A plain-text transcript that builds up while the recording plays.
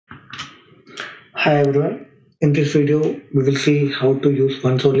Hi everyone, in this video we will see how to use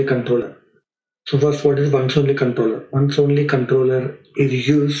once only controller. So first, what is once only controller? Once only controller is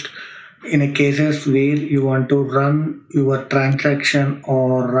used in a cases where you want to run your transaction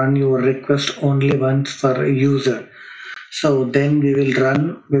or run your request only once for a user. So then we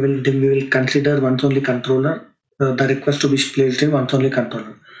will consider once only controller, the request to be placed in once only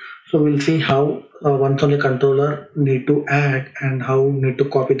controller. So we'll see how once only controller need to add and how need to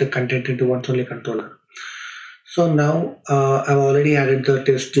copy the content into once only controller. So now I've already added the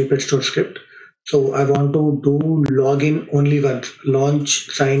test JPEG store script. So I want to do login only once, launch,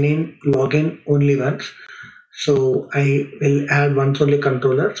 sign in, login only once. So I will add once only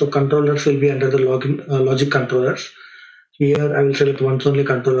controller. So controllers will be under the login logic controllers. Here I will select once only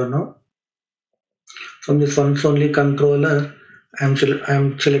controller now. From this once only controller, I'm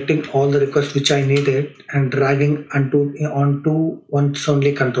selecting all the requests which I needed and dragging onto once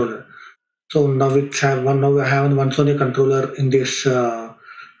only controller. So now now I have once only controller in this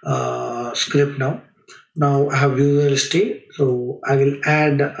script now. Now I have user history. So I will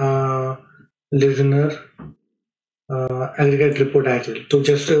add listener aggregate report as well to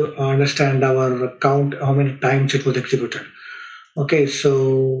just understand our count, how many times it was executed. Okay,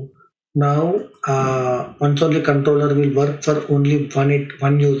 so now once only controller will work for only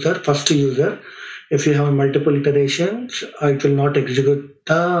one user, first user. If you have multiple iterations, it will not execute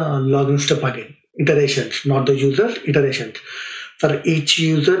the login step again. Iterations, not the users, iterations. For each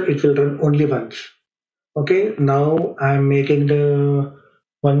user, it will run only once. Okay, now I'm making the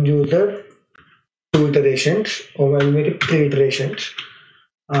one user 2 iterations, or I'll make it 3 iterations.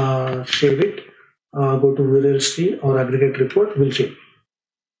 Save it. Go to VLC or aggregate report. We'll see.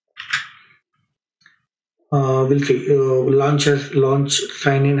 Launch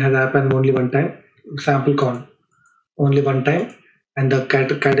sign in has happened only one time. Sample con only one time, and the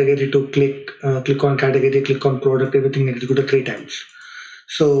category to click on category, click on product, everything executed 3 times.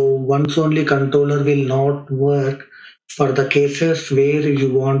 So once only controller will not work for the cases where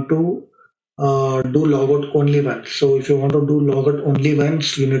you want to do logout only once. So if you want to do logout only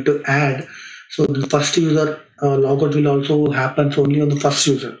once, you need to add. So the first user logout will also happen only on the first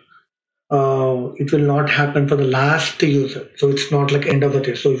user. It will not happen for the last user. So it's not like end of the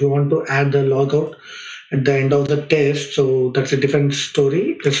test. So if you want to add the logout at the end of the test, so that's a different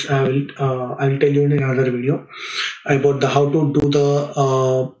story. This I will tell you in another video about the how to do the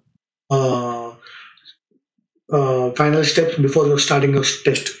final steps before you're starting your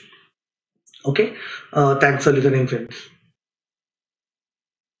test. Okay. Thanks for listening, friends.